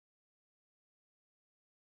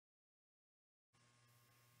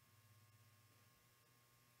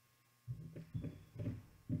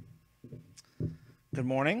Good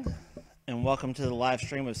morning, and welcome to the live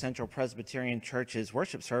stream of Central Presbyterian Church's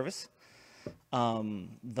worship service.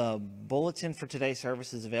 The bulletin for today's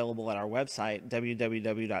service is available at our website,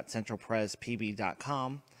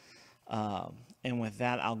 www.centralprespb.com. And with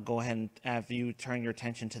that, I'll go ahead and have you turn your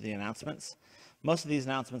attention to the announcements. Most of these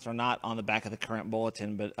announcements are not on the back of the current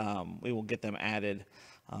bulletin, but we will get them added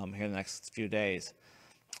here in the next few days.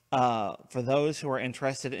 For those who are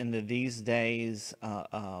interested in the These Days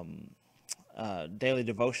daily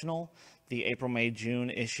devotional, the April, May,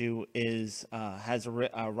 June issue has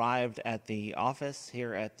arrived at the office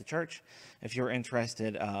here at the church. If you're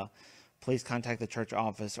interested, please contact the church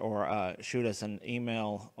office or shoot us an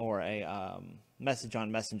email or a message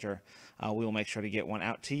on Messenger. We will make sure to get one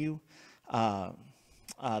out to you. The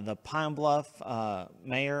Pine Bluff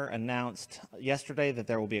mayor announced yesterday that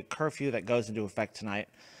there will be a curfew that goes into effect tonight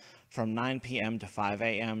from 9 p.m. to 5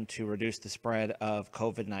 a.m. to reduce the spread of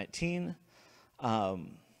COVID-19.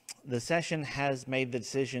 The session has made the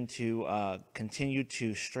decision to continue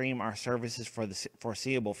to stream our services for the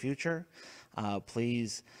foreseeable future.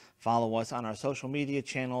 Please follow us on our social media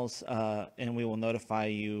channels, and we will notify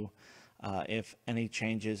you if any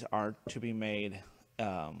changes are to be made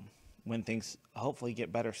when things hopefully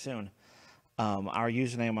get better soon. Our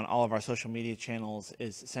username on all of our social media channels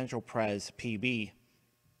is CentralPresPB.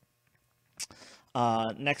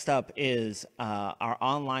 Next up is our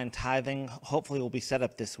online tithing. Hopefully will be set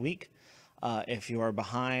up this week. If you are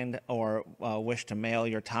behind or wish to mail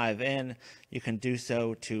your tithe in, you can do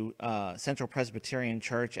so to Central Presbyterian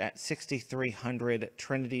Church at 6300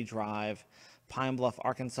 Trinity Drive, Pine Bluff,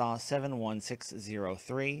 Arkansas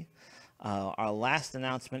 71603. Our last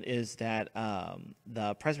announcement is that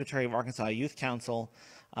the Presbyterian of Arkansas Youth Council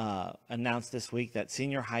announced this week that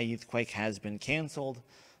Senior High Youth Quake has been canceled.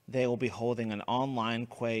 They will be holding an online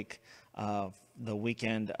quake the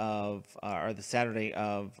weekend of, or the Saturday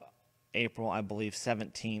of April, I believe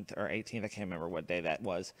 17th or 18th. I can't remember what day that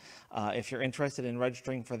was. If you're interested in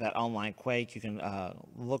registering for that online quake, you can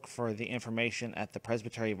look for the information at the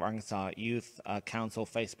Presbyterian of Arkansas Youth Council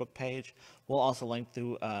Facebook page. We'll also link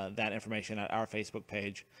to that information at our Facebook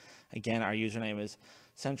page. Again, our username is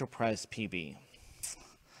CentralPresPB.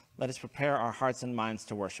 Let us prepare our hearts and minds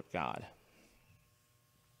to worship God.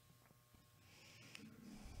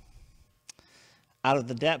 Out of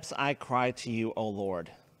the depths I cry to you, O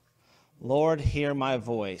Lord. Lord, hear my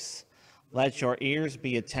voice. Let your ears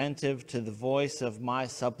be attentive to the voice of my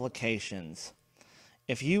supplications.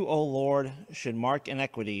 If you, O Lord, should mark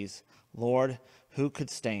iniquities, Lord, who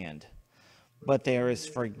could stand? But there is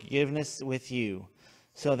forgiveness with you,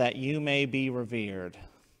 so that you may be revered.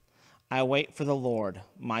 I wait for the Lord,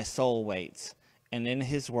 my soul waits, and in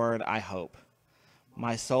his word I hope.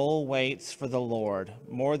 My soul waits for the Lord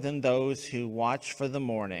more than those who watch for the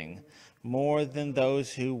morning, more than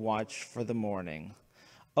those who watch for the morning.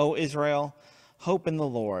 O Israel, hope in the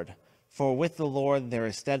Lord, for with the Lord there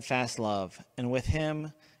is steadfast love, and with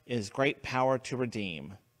him is great power to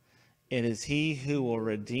redeem. It is he who will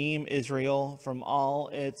redeem Israel from all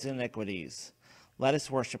its iniquities. Let us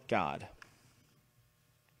worship God.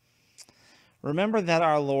 Remember that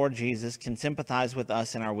our Lord Jesus can sympathize with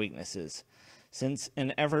us in our weaknesses, since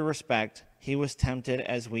in every respect he was tempted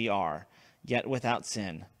as we are, yet without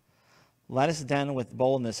sin. Let us then with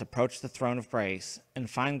boldness approach the throne of grace and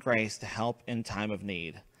find grace to help in time of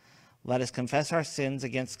need. Let us confess our sins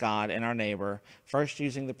against God and our neighbor, first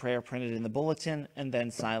using the prayer printed in the bulletin and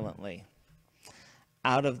then silently.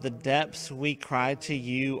 Out of the depths we cry to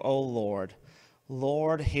you, O Lord.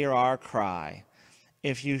 Lord, hear our cry.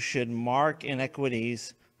 If you should mark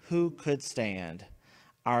iniquities, who could stand?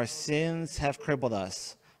 Our sins have crippled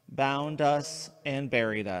us, bound us, and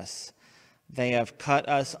buried us. They have cut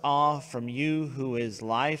us off from you who is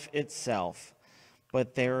life itself.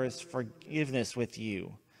 But there is forgiveness with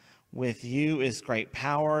you. With you is great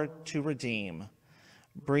power to redeem.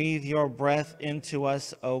 Breathe your breath into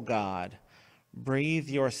us, O God. Breathe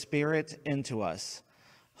your spirit into us.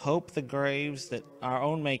 Hope the graves that our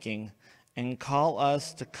own making, and call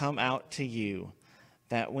us to come out to you,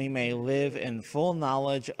 that we may live in full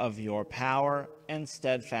knowledge of your power and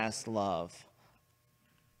steadfast love.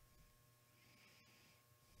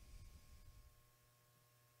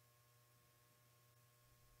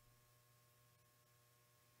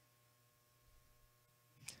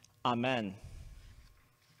 Amen.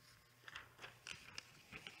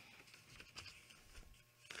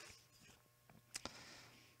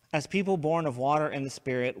 As people born of water and the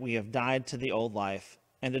Spirit, we have died to the old life,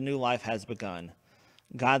 and a new life has begun.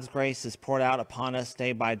 God's grace is poured out upon us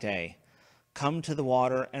day by day. Come to the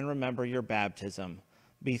water and remember your baptism.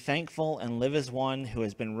 Be thankful and live as one who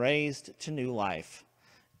has been raised to new life.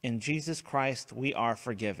 In Jesus Christ we are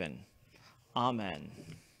forgiven. Amen.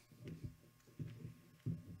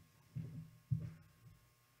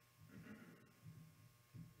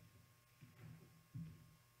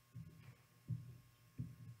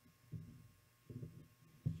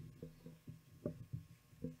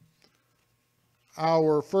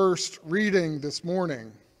 Our first reading this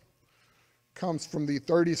morning comes from the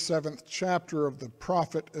 37th chapter of the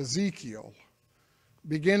prophet Ezekiel,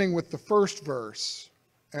 beginning with the first verse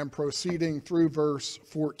and proceeding through verse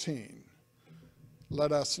 14.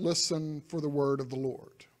 Let us listen for the word of the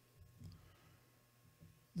Lord.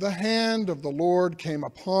 The hand of the Lord came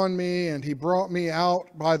upon me, and he brought me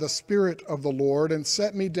out by the Spirit of the Lord and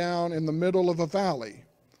set me down in the middle of a valley.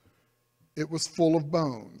 It was full of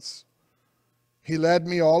bones. He led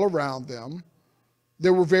me all around them.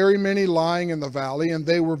 There were very many lying in the valley, and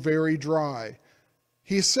they were very dry.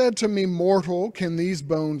 He said to me, "Mortal, can these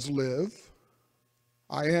bones live?"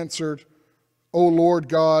 I answered, "O Lord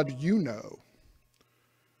God, you know."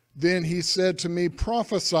 Then he said to me,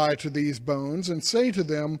 "Prophesy to these bones, and say to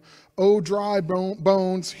them, O dry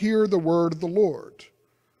bones, hear the word of the Lord.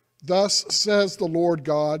 Thus says the Lord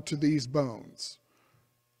God to these bones,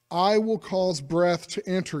 I will cause breath to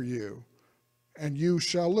enter you, and you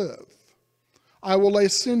shall live. I will lay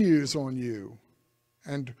sinews on you,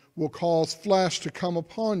 and will cause flesh to come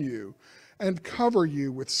upon you, and cover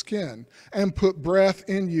you with skin, and put breath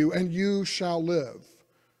in you, and you shall live.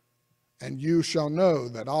 And you shall know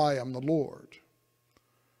that I am the Lord."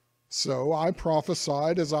 So I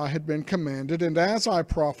prophesied as I had been commanded, and as I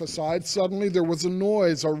prophesied, suddenly there was a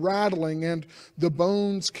noise, a rattling, and the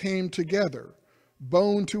bones came together,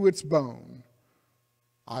 bone to its bone.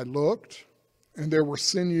 I looked, and there were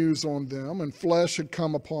sinews on them, and flesh had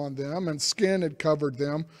come upon them, and skin had covered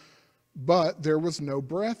them, but there was no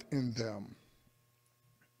breath in them.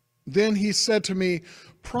 Then he said to me,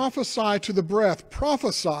 "Prophesy to the breath,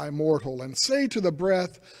 prophesy, mortal, and say to the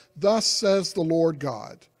breath, Thus says the Lord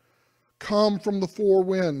God, Come from the four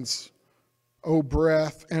winds, O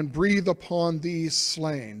breath, and breathe upon these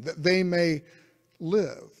slain, that they may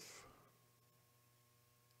live."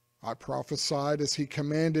 I prophesied as he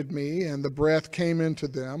commanded me, and the breath came into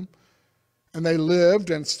them, and they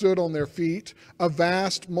lived and stood on their feet, a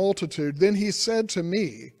vast multitude. Then he said to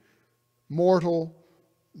me, "Mortal,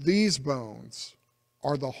 these bones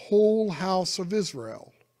are the whole house of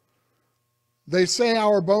Israel. They say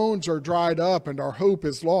our bones are dried up and our hope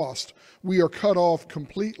is lost. We are cut off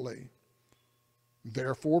completely.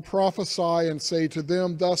 Therefore prophesy and say to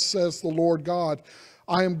them, Thus says the Lord God,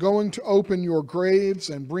 I am going to open your graves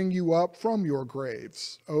and bring you up from your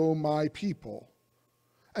graves, O my people.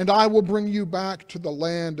 And I will bring you back to the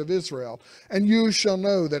land of Israel. And you shall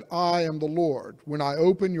know that I am the Lord, when I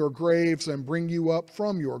open your graves and bring you up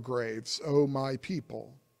from your graves, O my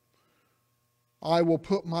people. I will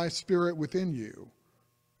put my spirit within you,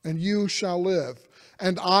 and you shall live.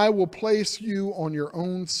 And I will place you on your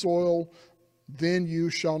own soil. Then you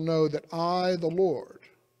shall know that I, the Lord,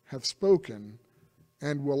 have spoken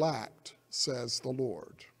and will act, says the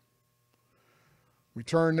Lord. We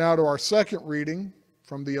turn now to our second reading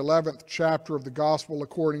from the 11th chapter of the Gospel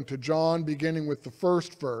according to John, beginning with the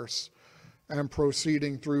first verse and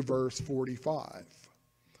proceeding through verse 45.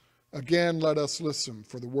 Again, let us listen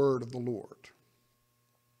for the word of the Lord.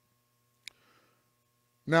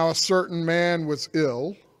 Now a certain man was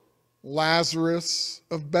ill, Lazarus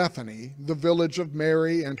of Bethany, the village of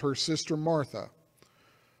Mary and her sister Martha.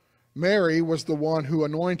 Mary was the one who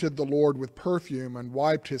anointed the Lord with perfume and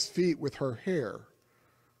wiped his feet with her hair.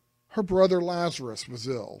 Her brother Lazarus was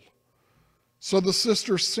ill. So the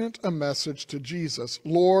sisters sent a message to Jesus,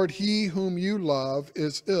 Lord, he whom you love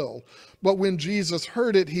is ill. But when Jesus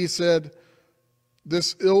heard it, he said,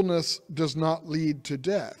 This illness does not lead to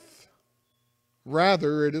death.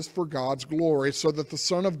 Rather, it is for God's glory, so that the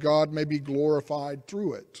Son of God may be glorified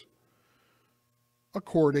through it.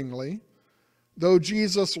 Accordingly, though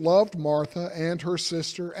Jesus loved Martha and her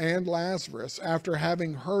sister and Lazarus, after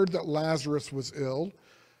having heard that Lazarus was ill,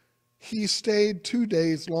 he stayed 2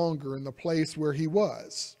 days longer in the place where he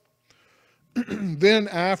was. Then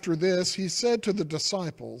after this, he said to the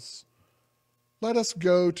disciples, Let us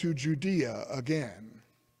go to Judea again.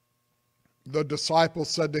 The disciples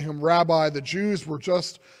said to him, Rabbi, the Jews were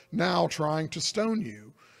just now trying to stone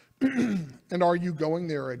you, and are you going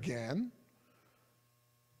there again?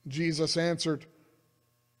 Jesus answered,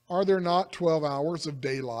 Are there not 12 hours of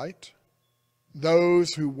daylight?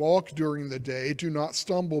 Those who walk during the day do not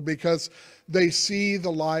stumble because they see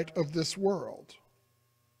the light of this world.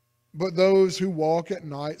 but those who walk at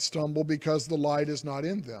night stumble because the light is not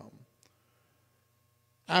in them."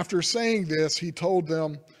 After saying this, he told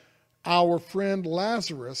them, "Our friend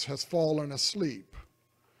Lazarus has fallen asleep,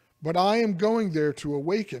 but I am going there to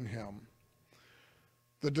awaken him."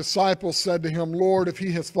 The disciples said to him, "Lord, if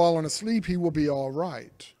he has fallen asleep, he will be all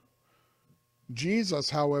right."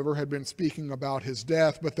 Jesus, however, had been speaking about his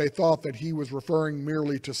death, but they thought that he was referring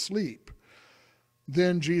merely to sleep.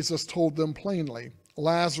 Then Jesus told them plainly,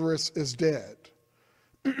 "Lazarus is dead.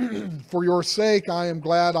 For your sake I am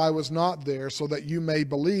glad I was not there, so that you may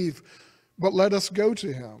believe, but let us go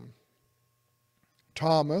to him."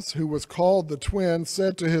 Thomas, who was called the twin,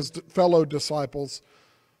 said to his fellow disciples,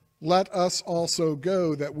 "Let us also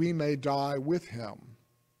go, that we may die with him."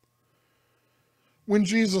 When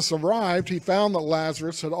Jesus arrived, he found that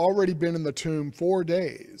Lazarus had already been in the tomb 4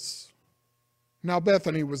 days. Now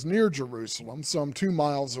Bethany was near Jerusalem, some 2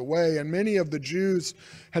 miles away, and many of the Jews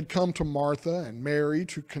had come to Martha and Mary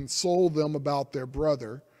to console them about their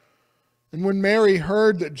brother. And when Mary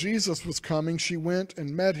heard that Jesus was coming, she went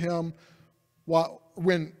and met him.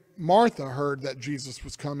 When Martha heard that Jesus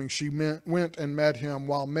was coming, she went and met him,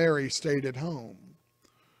 while Mary stayed at home.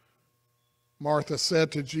 Martha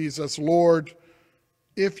said to Jesus, "Lord,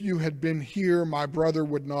 if you had been here, my brother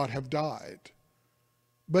would not have died.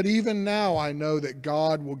 But even now I know that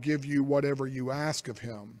God will give you whatever you ask of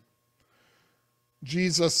him."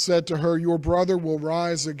 Jesus said to her, "Your brother will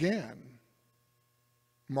rise again."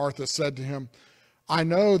 Martha said to him, "I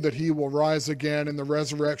know that he will rise again in the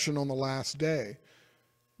resurrection on the last day."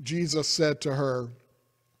 Jesus said to her,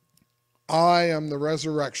 "I am the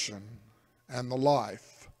resurrection and the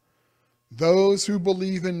life. Those who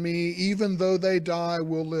believe in me, even though they die,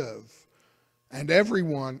 will live. And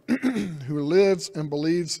everyone who lives and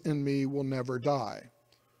believes in me will never die.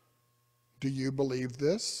 Do you believe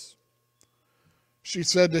this?" She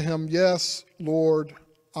said to him, "Yes, Lord,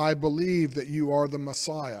 I believe that you are the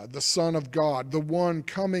Messiah, the Son of God, the one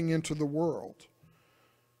coming into the world."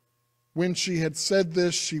 When she had said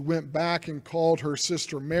this, she went back and called her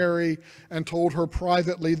sister Mary and told her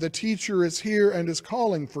privately, "The teacher is here and is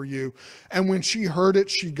calling for you." And when she heard it,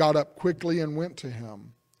 she got up quickly and went to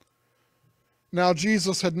him. Now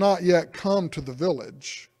Jesus had not yet come to the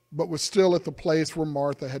village, but was still at the place where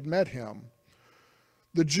Martha had met him.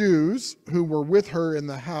 The Jews who were with her in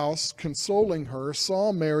the house, consoling her,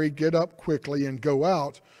 saw Mary get up quickly and go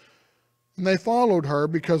out, and they followed her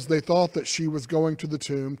because they thought that she was going to the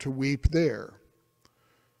tomb to weep there.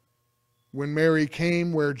 When Mary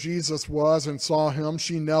came where Jesus was and saw him,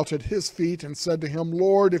 she knelt at his feet and said to him,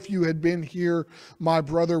 "Lord, if you had been here, my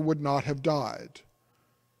brother would not have died."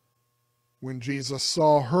 When Jesus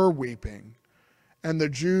saw her weeping, and the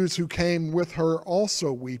Jews who came with her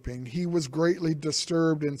also weeping, he was greatly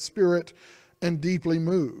disturbed in spirit and deeply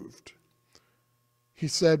moved. He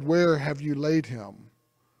said, "Where have you laid him?"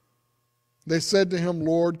 They said to him,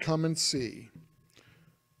 "Lord, come and see."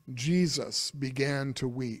 Jesus began to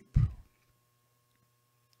weep.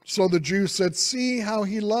 So the Jews said, "See how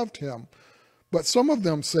he loved him." But some of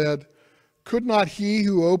them said, "Could not he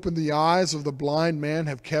who opened the eyes of the blind man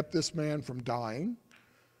have kept this man from dying?"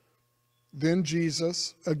 Then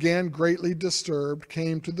Jesus, again greatly disturbed,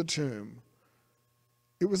 came to the tomb.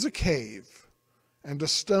 It was a cave, and a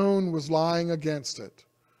stone was lying against it.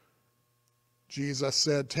 Jesus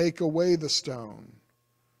said, "Take away the stone."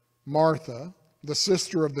 Martha, the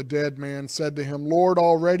sister of the dead man, said to him, "Lord,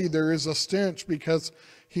 already there is a stench because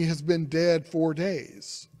he has been dead 4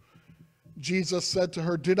 days." Jesus said to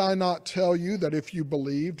her, "Did I not tell you that if you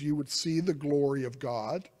believed, you would see the glory of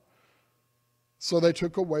God?" So they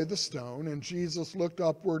took away the stone, and Jesus looked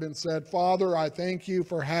upward and said, "Father, I thank you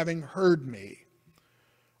for having heard me.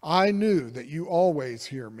 I knew that you always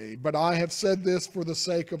hear me, but I have said this for the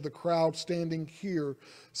sake of the crowd standing here,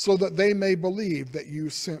 so that they may believe that you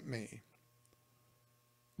sent me."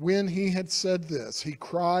 When he had said this, he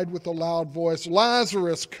cried with a loud voice,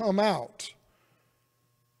 "Lazarus, come out."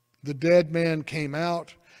 The dead man came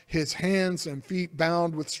out, his hands and feet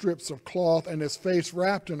bound with strips of cloth, and his face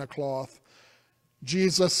wrapped in a cloth.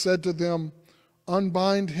 Jesus said to them,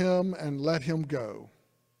 "Unbind him and let him go."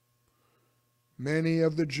 Many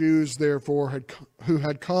of the Jews, therefore, who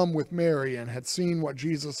had come with Mary and had seen what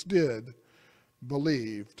Jesus did,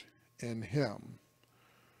 believed in him.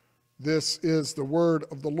 This is the word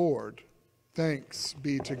of the Lord. Thanks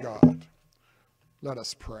be to God. Let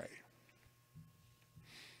us pray.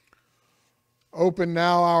 Open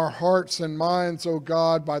now our hearts and minds, O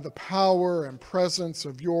God, by the power and presence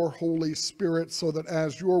of your Holy Spirit, so that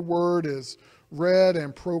as your word is read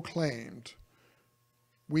and proclaimed,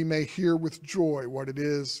 we may hear with joy what it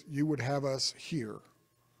is you would have us hear.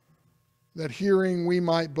 that hearing we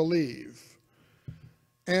might believe,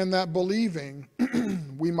 and that believing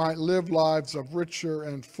we might live lives of richer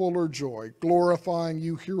and fuller joy, glorifying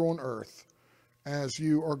you here on earth as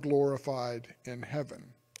you are glorified in heaven.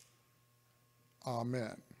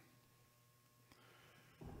 Amen.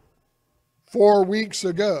 4 weeks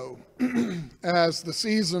ago, as the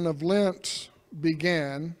season of Lent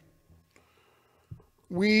began,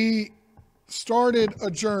 we started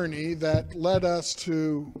a journey that led us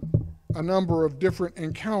to a number of different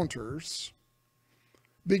encounters,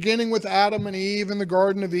 beginning with Adam and Eve in the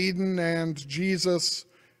Garden of Eden and Jesus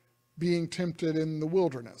being tempted in the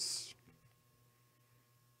wilderness.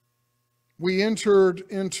 We entered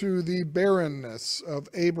into the barrenness of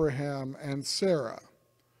Abraham and Sarah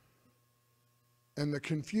and the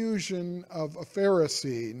confusion of a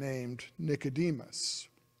Pharisee named Nicodemus.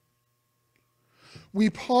 We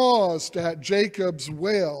paused at Jacob's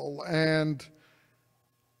well and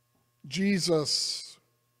Jesus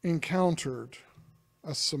encountered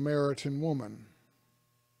a Samaritan woman.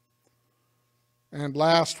 And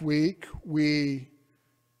last week we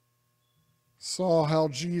saw how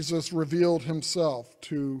Jesus revealed himself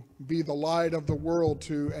to be the light of the world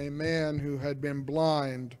to a man who had been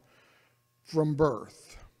blind from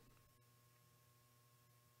birth.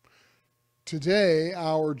 Today,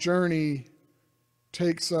 our journey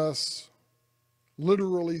takes us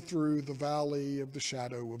literally through the valley of the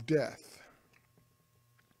shadow of death.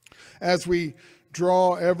 As we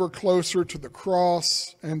draw ever closer to the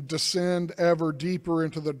cross and descend ever deeper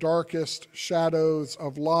into the darkest shadows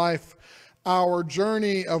of life, our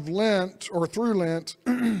journey of Lent, or through Lent,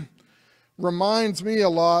 reminds me a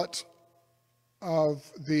lot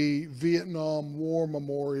of the Vietnam War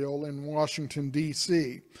Memorial in Washington,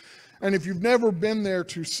 D.C. And if you've never been there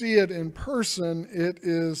to see it in person, it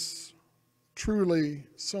is truly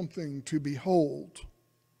something to behold.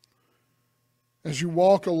 As you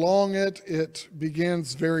walk along it, it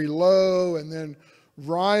begins very low and then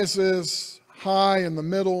rises high in the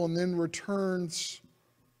middle and then returns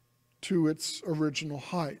to its original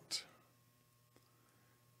height.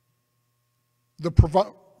 The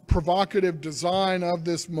provocative design of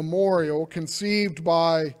this memorial, conceived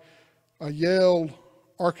by a Yale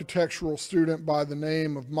architectural student by the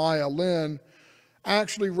name of Maya Lin,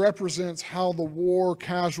 actually represents how the war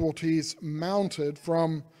casualties mounted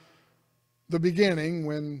from the beginning,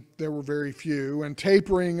 when there were very few, and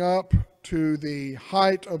tapering up to the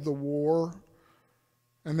height of the war,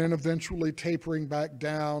 and then eventually tapering back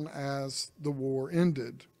down as the war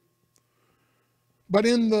ended. But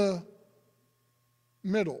in the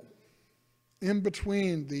middle, in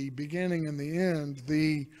between the beginning and the end,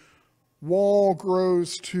 the wall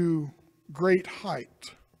grows to great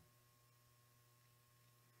height,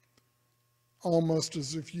 almost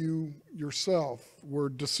as if you yourself were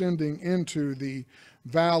descending into the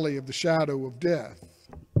valley of the shadow of death.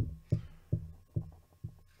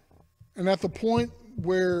 And at the point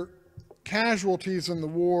where casualties in the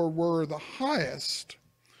war were the highest,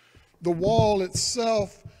 the wall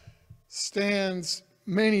itself stands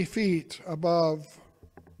many feet above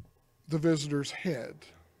the visitor's head.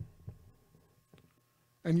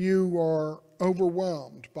 And you are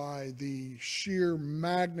overwhelmed by the sheer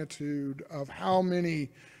magnitude of how many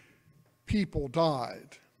people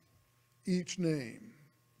died, each name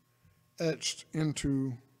etched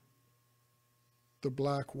into the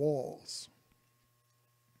black walls.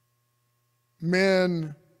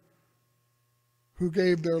 Men who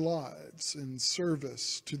gave their lives in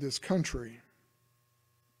service to this country.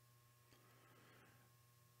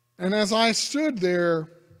 And as I stood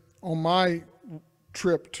there on my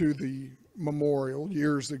trip to the memorial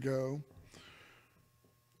years ago,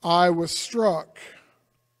 I was struck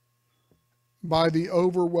by the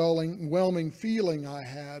overwhelming feeling I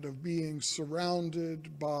had of being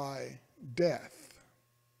surrounded by death.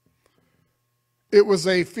 It was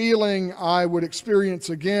a feeling I would experience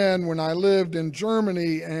again when I lived in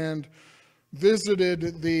Germany and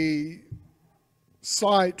visited the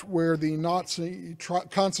site where the Nazi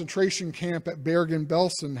concentration camp at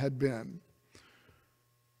Bergen-Belsen had been.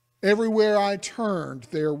 Everywhere I turned,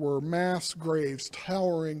 there were mass graves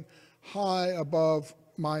towering high above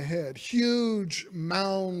my head, huge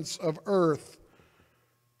mounds of earth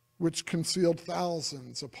which concealed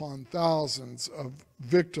thousands upon thousands of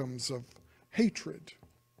victims of hatred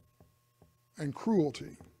and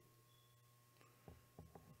cruelty.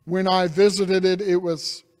 When I visited it, it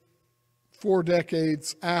was 4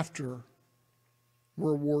 decades after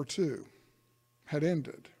World War II had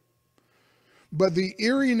ended. But the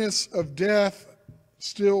eeriness of death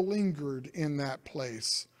still lingered in that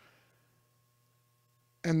place,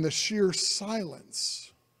 and the sheer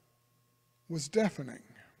silence was deafening.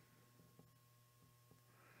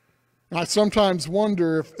 I sometimes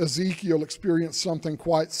wonder if Ezekiel experienced something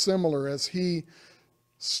quite similar as he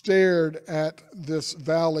stared at this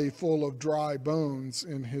valley full of dry bones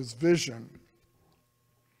in his vision.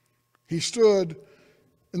 He stood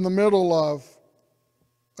in the middle of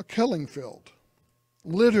a killing field,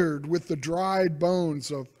 littered with the dried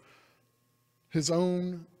bones of his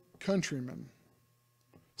own countrymen,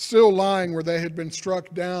 still lying where they had been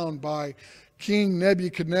struck down by King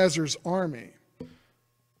Nebuchadnezzar's army.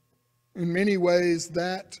 In many ways,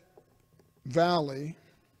 that valley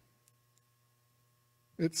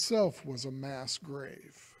itself was a mass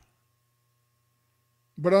grave.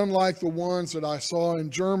 But unlike the ones that I saw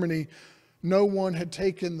in Germany, no one had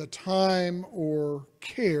taken the time or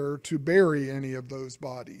care to bury any of those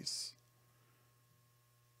bodies.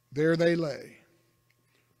 There they lay,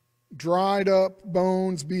 dried up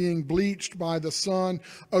bones being bleached by the sun,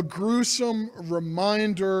 a gruesome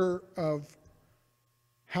reminder of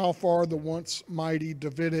how far the once mighty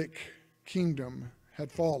Davidic kingdom had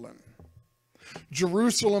fallen.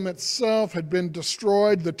 Jerusalem itself had been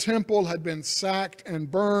destroyed. The temple had been sacked and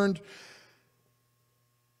burned.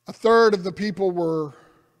 A third of the people were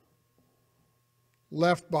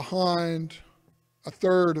left behind. A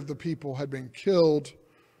third of the people had been killed.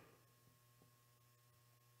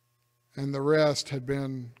 And the rest had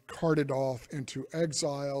been carted off into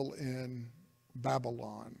exile in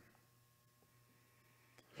Babylon.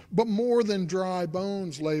 But more than dry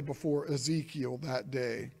bones lay before Ezekiel that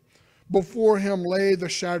day. Before him lay the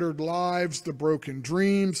shattered lives, the broken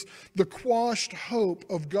dreams, the quashed hope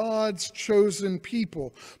of God's chosen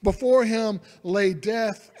people. Before him lay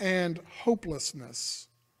death and hopelessness.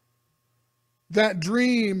 That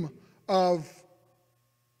dream of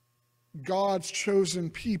God's chosen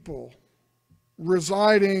people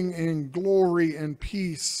residing in glory and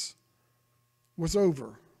peace was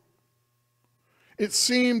over. It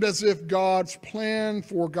seemed as if God's plan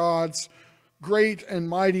for God's great and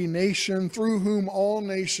mighty nation, through whom all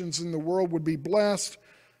nations in the world would be blessed,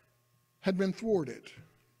 had been thwarted.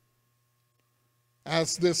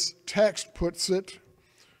 As this text puts it,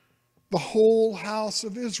 the whole house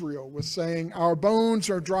of Israel was saying, "Our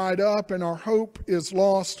bones are dried up and our hope is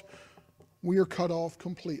lost. We are cut off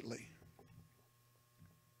completely."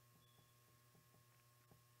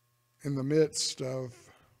 In the midst of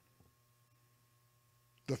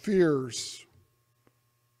the fears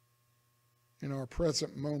in our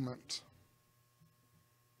present moment,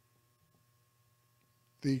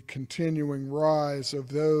 the continuing rise of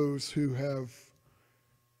those who have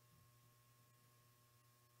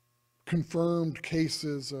confirmed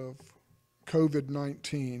cases of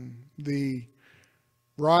COVID-19, the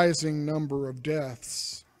rising number of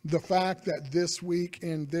deaths, the fact that this week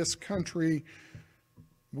in this country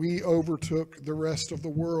we overtook the rest of the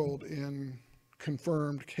world in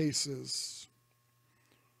confirmed cases,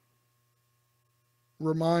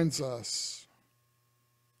 reminds us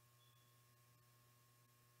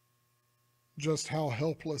just how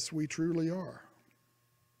helpless we truly are.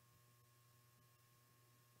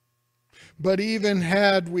 But even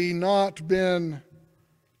had we not been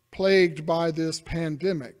plagued by this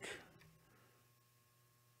pandemic,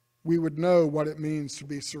 we would know what it means to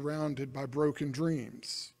be surrounded by broken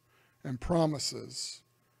dreams and promises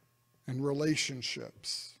and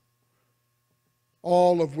relationships,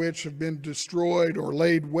 all of which have been destroyed or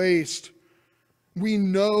laid waste. We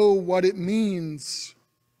know what it means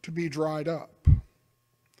to be dried up.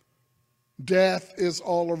 Death is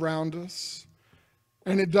all around us,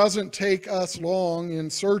 and it doesn't take us long in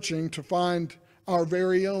searching to find our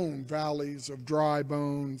very own valleys of dry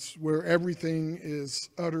bones where everything is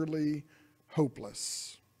utterly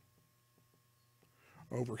hopeless.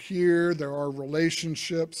 Over here, there are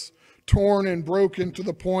relationships torn and broken to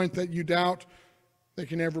the point that you doubt they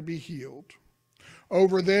can ever be healed.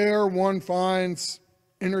 Over there, one finds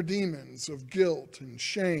inner demons of guilt and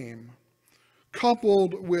shame,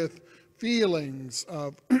 coupled with feelings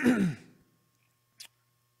of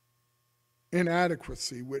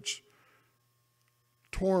inadequacy, which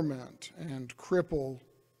torment and cripple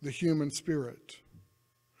the human spirit.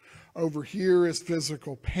 Over here is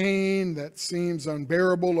physical pain that seems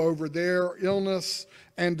unbearable. Over there, illness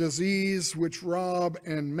and disease which rob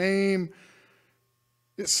and maim.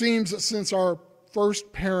 It seems that since our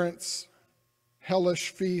first parents'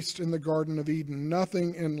 hellish feast in the Garden of Eden,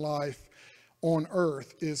 nothing in life on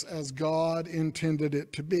earth is as God intended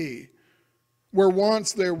it to be. Where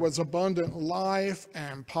once there was abundant life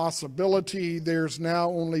and possibility, there's now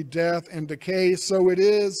only death and decay. So it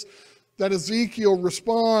is that Ezekiel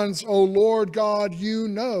responds, "O Lord God, you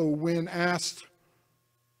know," when asked,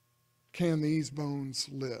 can these bones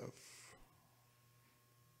live?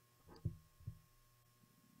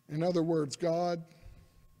 In other words, God,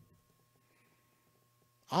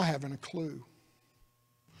 I haven't a clue.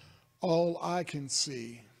 All I can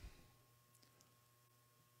see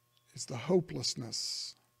is the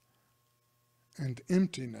hopelessness and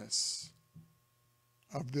emptiness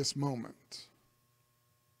of this moment.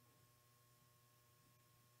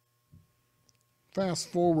 Fast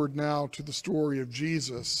forward now to the story of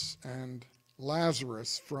Jesus and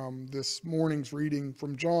Lazarus from this morning's reading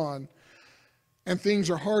from John, and things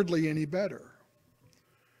are hardly any better.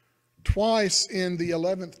 Twice in the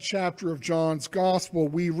 11th chapter of John's Gospel,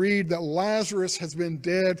 we read that Lazarus has been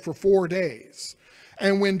dead for 4 days.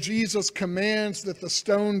 And when Jesus commands that the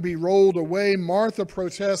stone be rolled away, Martha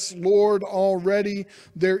protests, "Lord, already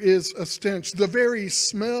there is a stench." The very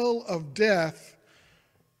smell of death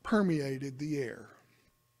permeated the air.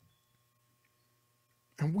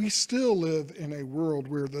 And we still live in a world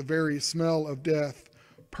where the very smell of death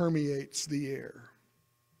permeates the air.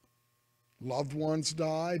 Loved ones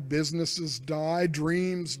die, businesses die,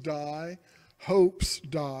 dreams die, hopes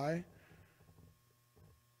die.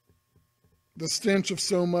 The stench of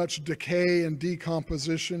so much decay and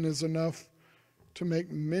decomposition is enough to make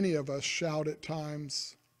many of us shout at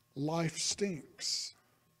times, "Life stinks."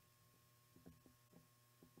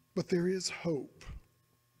 But there is hope.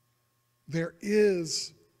 There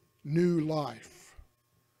is new life.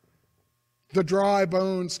 The dry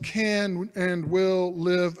bones can and will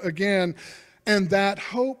live again. And that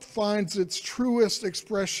hope finds its truest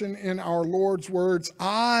expression in our Lord's words,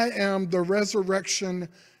 "I am the resurrection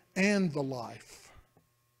and the life."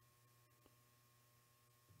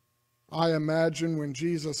 I imagine when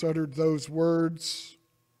Jesus uttered those words,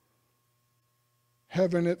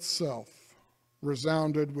 heaven itself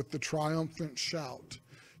resounded with the triumphant shout,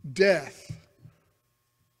 "Death,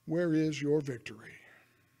 where is your victory?"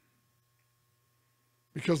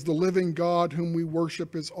 Because the living God whom we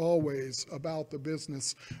worship is always about the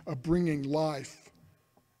business of bringing life,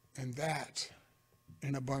 and that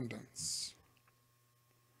in abundance.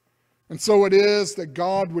 And so it is that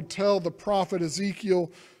God would tell the prophet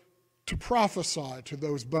Ezekiel to prophesy to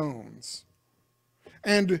those bones.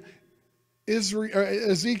 And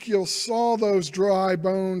Ezekiel saw those dry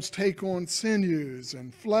bones take on sinews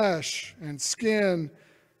and flesh and skin.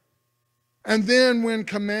 And then when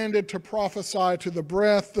commanded to prophesy to the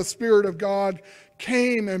breath, the Spirit of God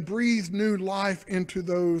came and breathed new life into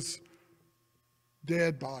those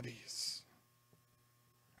dead bodies.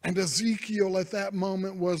 And Ezekiel at that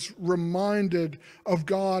moment was reminded of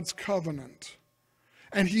God's covenant.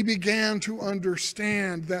 And he began to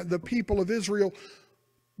understand that the people of Israel,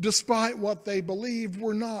 despite what they believed,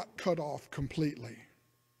 were not cut off completely.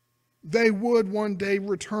 They would one day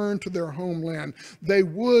return to their homeland. They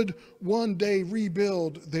would one day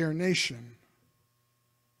rebuild their nation.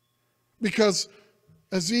 Because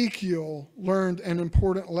Ezekiel learned an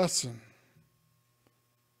important lesson,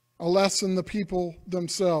 a lesson the people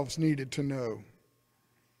themselves needed to know.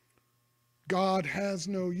 God has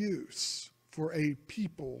no use for a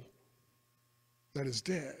people that is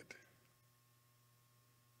dead.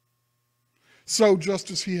 So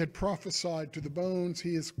just as he had prophesied to the bones,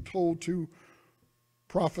 he is told to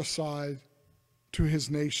prophesy to his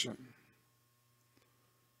nation,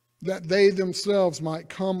 that they themselves might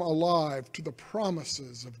come alive to the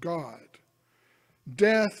promises of God.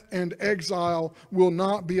 Death and exile will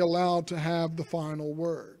not be allowed to have the final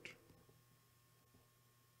word.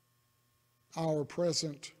 Our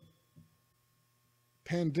present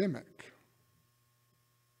pandemic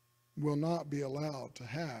will not be allowed to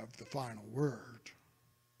have the final word.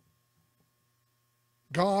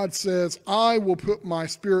 God says, "I will put my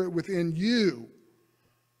spirit within you,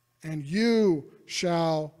 and you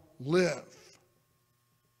shall live.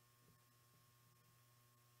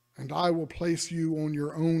 And I will place you on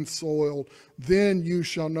your own soil. Then you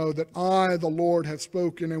shall know that I, the Lord, have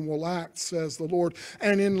spoken and will act, says the Lord."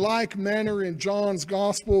 And in like manner in John's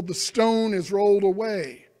Gospel, the stone is rolled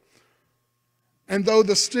away. And though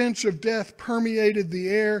the stench of death permeated the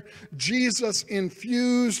air, Jesus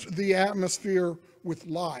infused the atmosphere with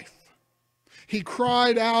life. He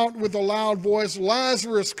cried out with a loud voice,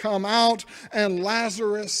 "Lazarus, come out!" And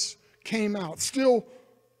Lazarus came out, still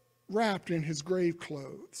wrapped in his grave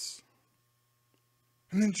clothes.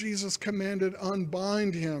 And then Jesus commanded,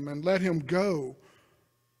 "Unbind him and let him go."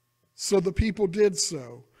 So the people did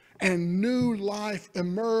so, and new life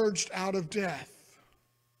emerged out of death.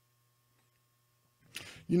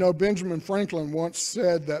 You know, Benjamin Franklin once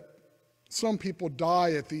said that some people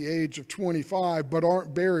die at the age of 25 but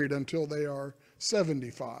aren't buried until they are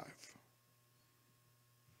 75.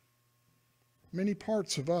 Many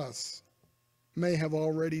parts of us may have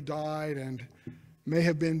already died and may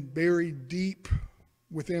have been buried deep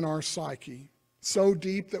within our psyche, so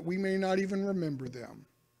deep that we may not even remember them.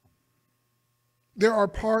 There are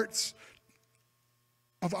parts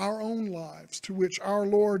of our own lives to which our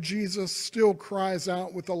Lord Jesus still cries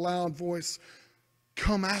out with a loud voice,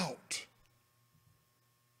 "Come out."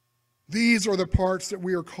 These are the parts that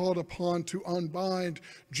we are called upon to unbind,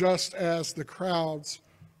 just as the crowds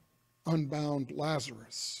unbound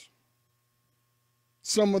Lazarus.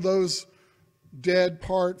 Some of those dead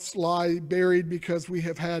parts lie buried because we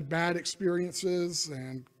have had bad experiences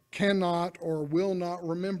and cannot or will not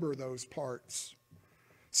remember those parts.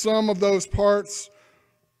 Some of those parts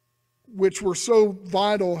which were so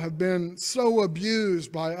vital have been so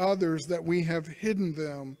abused by others that we have hidden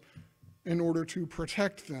them in order to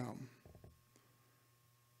protect them.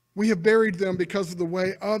 We have buried them because of the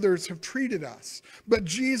way others have treated us. But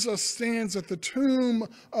Jesus stands at the tomb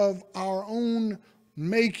of our own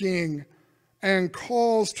making and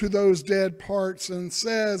calls to those dead parts and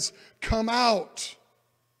says, "Come out."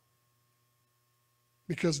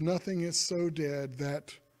 Because nothing is so dead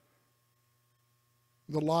that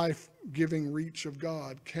the life-giving reach of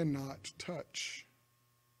God cannot touch.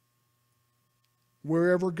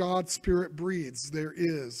 Wherever God's Spirit breathes, there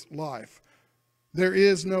is life. There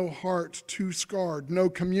is no heart too scarred, no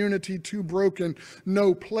community too broken,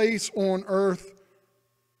 no place on earth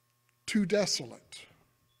too desolate,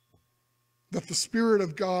 that the Spirit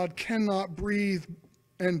of God cannot breathe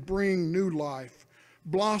and bring new life,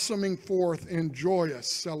 blossoming forth in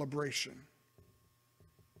joyous celebration.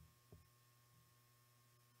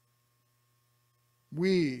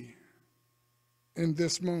 We, in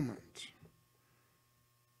this moment,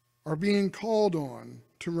 are being called on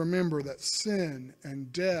to remember that sin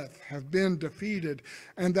and death have been defeated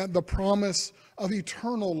and that the promise of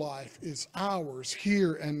eternal life is ours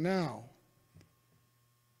here and now.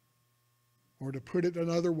 Or to put it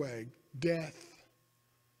another way, death,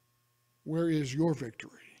 where is your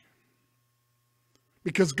victory?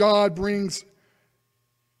 Because God brings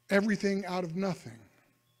everything out of nothing,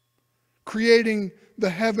 creating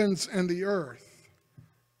the heavens and the earth,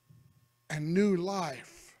 and new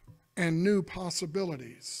life and new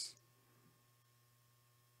possibilities.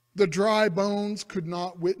 The dry bones could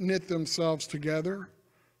not knit themselves together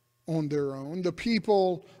on their own. The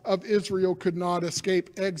people of Israel could not escape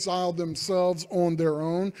exile themselves on their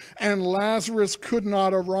own, and Lazarus could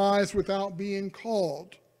not arise without being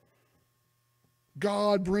called.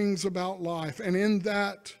 God brings about life, and in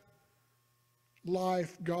that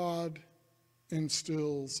life, God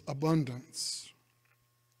instills abundance.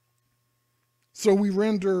 So we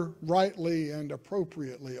render rightly and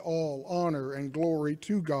appropriately all honor and glory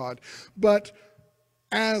to God. But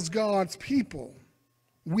as God's people,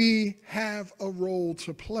 we have a role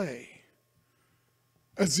to play.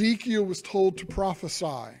 Ezekiel was told to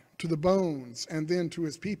prophesy to the bones and then to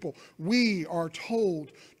his people. We are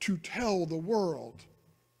told to tell the world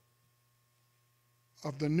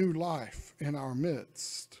of the new life in our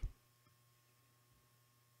midst.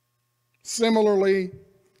 Similarly,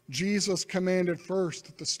 Jesus commanded first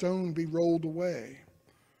that the stone be rolled away,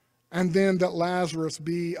 and then that Lazarus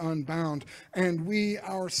be unbound. And we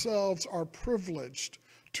ourselves are privileged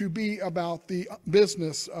to be about the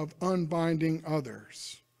business of unbinding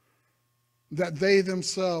others, that they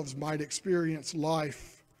themselves might experience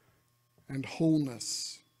life and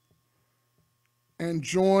wholeness, and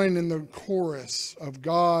join in the chorus of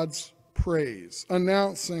God's praise,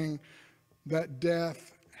 announcing that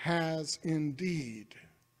death has indeed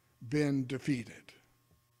been defeated.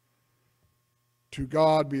 To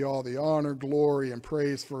God be all the honor, glory, and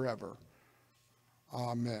praise forever.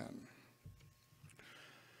 Amen.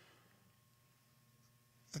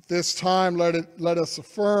 At this time, let us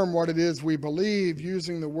affirm what it is we believe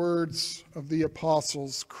using the words of the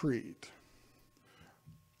Apostles' Creed.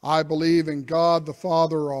 I believe in God the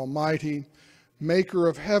Father Almighty, maker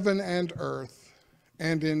of heaven and earth,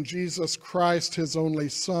 and in Jesus Christ, his only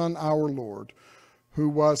Son, our Lord, who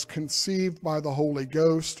was conceived by the Holy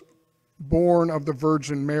Ghost, born of the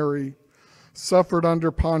Virgin Mary, suffered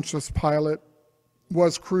under Pontius Pilate,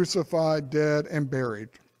 was crucified, dead, and buried.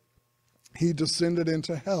 He descended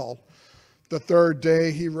into hell. The third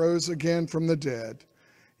day he rose again from the dead.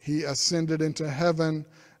 He ascended into heaven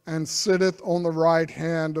and sitteth on the right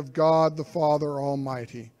hand of God the Father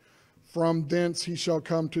Almighty. From thence he shall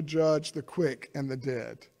come to judge the quick and the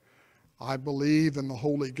dead. I believe in the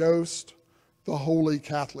Holy Ghost, the Holy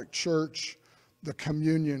Catholic Church, the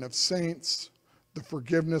communion of saints, the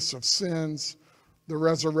forgiveness of sins, the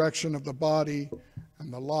resurrection of the body,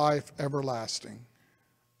 and the life everlasting.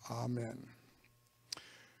 Amen.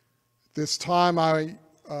 This time I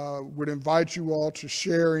would invite you all to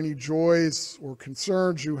share any joys or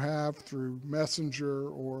concerns you have through Messenger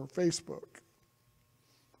or Facebook.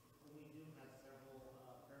 We do have several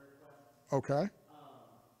prayer requests. Okay.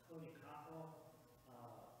 Cody Cockrell, a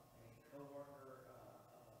coworker's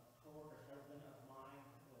husband of mine,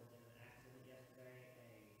 was in an accident yesterday.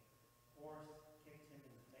 A horse kicked him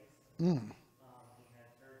in the face. He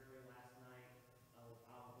had surgery last night. Will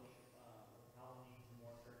probably need some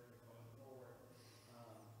more surgery going forward.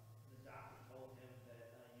 The doctor told him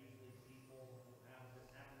that usually people who have this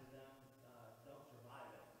happen to them don't survive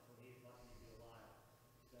it. So he's lucky to be alive.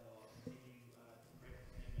 So continue to pray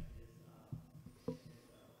for him and his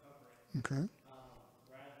recovery. Okay.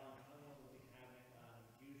 Brad Antonio will be having an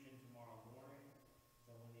infusion tomorrow morning,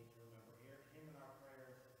 so we need to remember him in our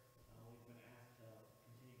prayers. We've been asked to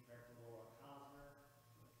continue prayer for Laura Cosner.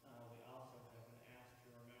 We also have been asked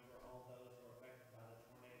to remember all those who were affected by the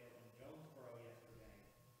tornado in Jonesboro yesterday.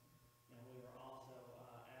 And we were also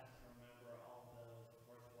asked to remember all those, of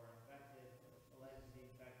course, who are infected, alleged to be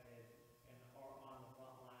infected, and are on the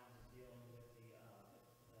front lines of dealing with the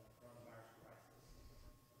coronavirus crisis.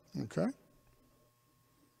 Okay.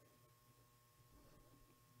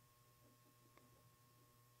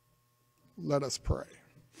 Let us pray.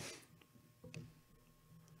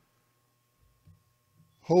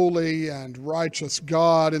 Holy and righteous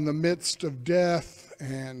God, in the midst of death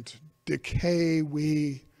and decay,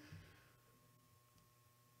 we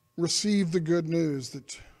receive the good news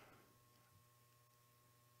that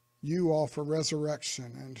you offer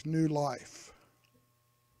resurrection and new life.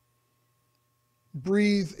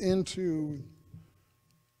 Breathe into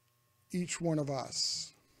each one of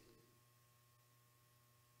us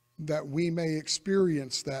that we may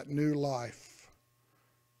experience that new life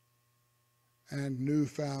and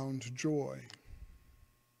newfound joy.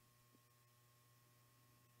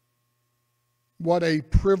 What a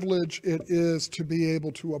privilege it is to be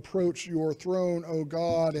able to approach your throne, O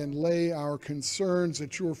God, and lay our concerns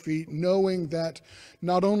at your feet, knowing that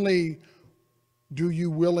not only do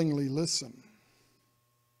you willingly listen,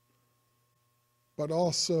 but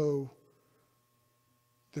also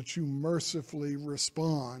that you mercifully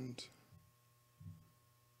respond.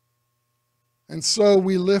 And so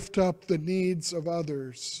we lift up the needs of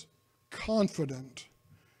others, confident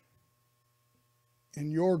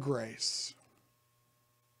in your grace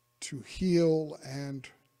to heal and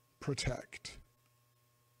protect.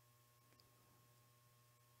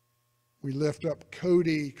 We lift up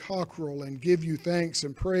Cody Cockrell and give you thanks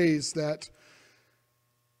and praise that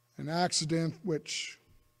an accident which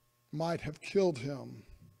might have killed him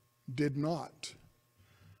did not.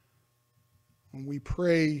 And we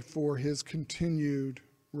pray for his continued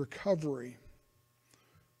recovery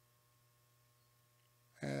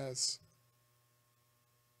as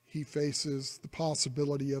he faces the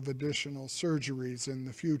possibility of additional surgeries in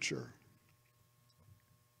the future.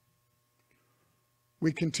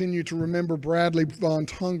 We continue to remember Bradley Von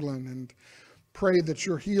Tunglin and pray that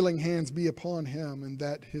your healing hands be upon him and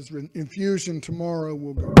that his infusion tomorrow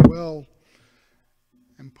will go well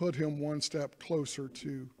and put him one step closer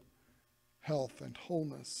to health and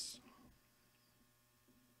wholeness.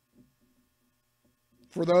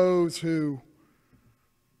 For those who,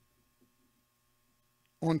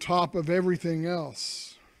 on top of everything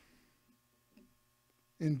else,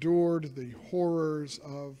 endured the horrors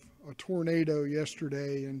of a tornado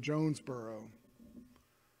yesterday in Jonesboro,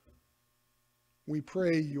 we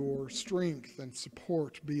pray your strength and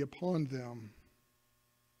support be upon them.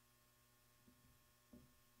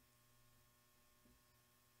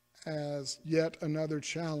 As yet another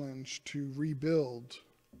challenge to rebuild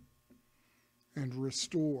and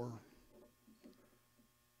restore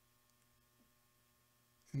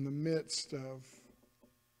in the midst of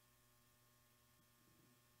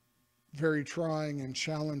very trying and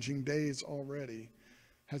challenging days already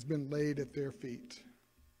has been laid at their feet.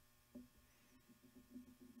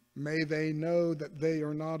 May they know that they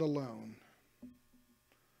are not alone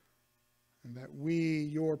and that we,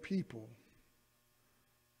 your people,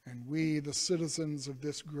 and we, the citizens of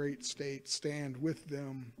this great state, stand with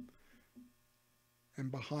them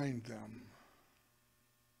and behind them.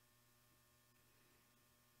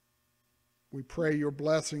 We pray your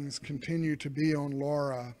blessings continue to be on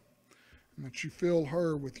Laura and that you fill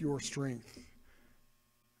her with your strength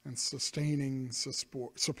and sustaining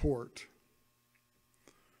support.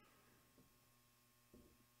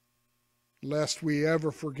 Lest we ever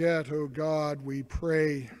forget, O God, we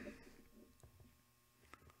pray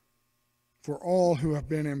for all who have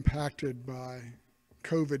been impacted by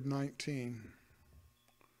COVID-19,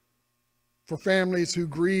 for families who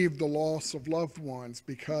grieve the loss of loved ones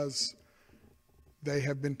because they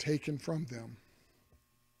have been taken from them.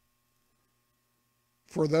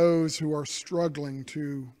 For those who are struggling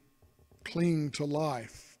to cling to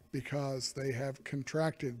life because they have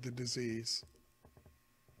contracted the disease.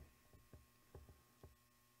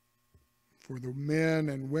 For the men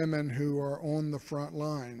and women who are on the front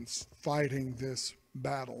lines fighting this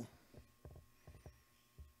battle.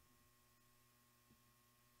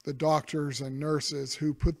 The doctors and nurses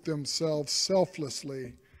who put themselves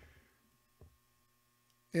selflessly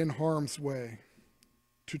in harm's way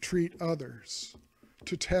to treat others,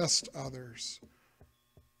 to test others,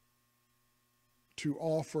 to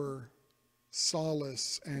offer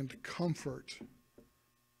solace and comfort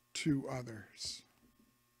to others.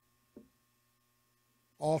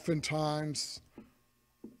 Oftentimes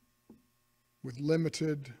with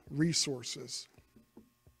limited resources.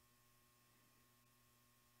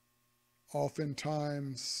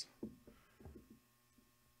 Oftentimes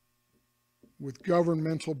with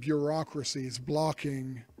governmental bureaucracies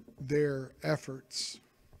blocking their efforts.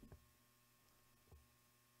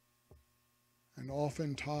 And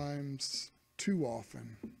oftentimes, too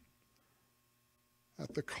often,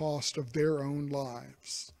 at the cost of their own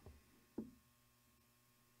lives.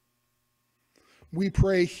 We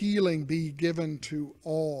pray healing be given to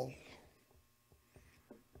all,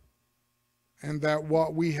 and that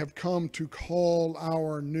what we have come to call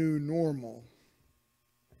our new normal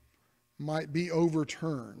might be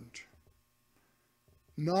overturned.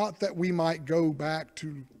 Not that we might go back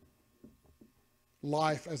to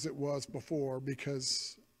life as it was before,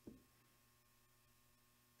 because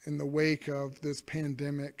in the wake of this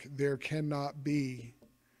pandemic, there cannot be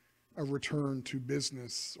a return to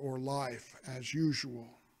business or life as usual.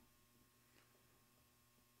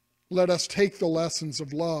 Let us take the lessons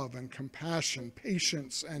of love and compassion,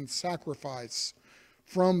 patience and sacrifice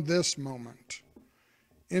from this moment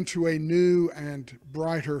into a new and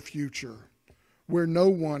brighter future where no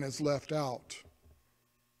one is left out,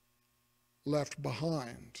 left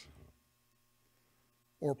behind,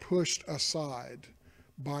 or pushed aside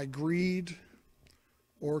by greed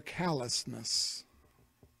or callousness.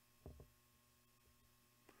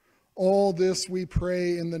 All this we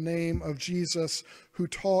pray in the name of Jesus, who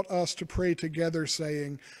taught us to pray together,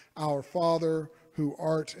 saying, Our Father, who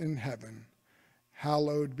art in heaven,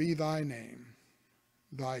 hallowed be thy name.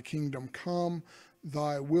 Thy kingdom come,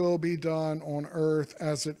 thy will be done on earth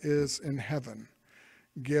as it is in heaven.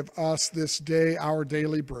 Give us this day our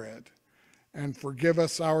daily bread, and forgive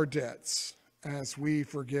us our debts, as we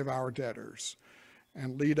forgive our debtors.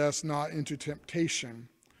 And lead us not into temptation,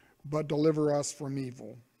 but deliver us from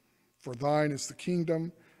evil. For thine is the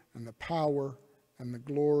kingdom, and the power, and the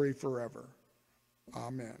glory forever.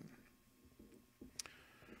 Amen.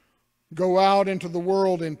 Go out into the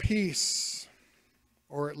world in peace,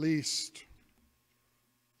 or at least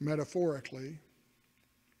metaphorically,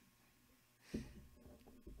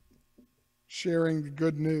 sharing the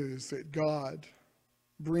good news that God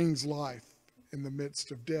brings life in the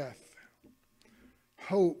midst of death,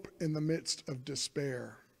 hope in the midst of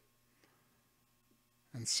despair,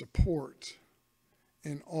 and support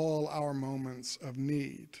in all our moments of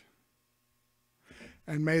need.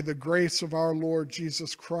 And may the grace of our Lord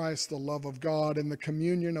Jesus Christ, the love of God, and the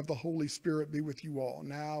communion of the Holy Spirit be with you all,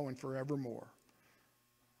 now and forevermore.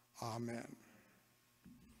 Amen.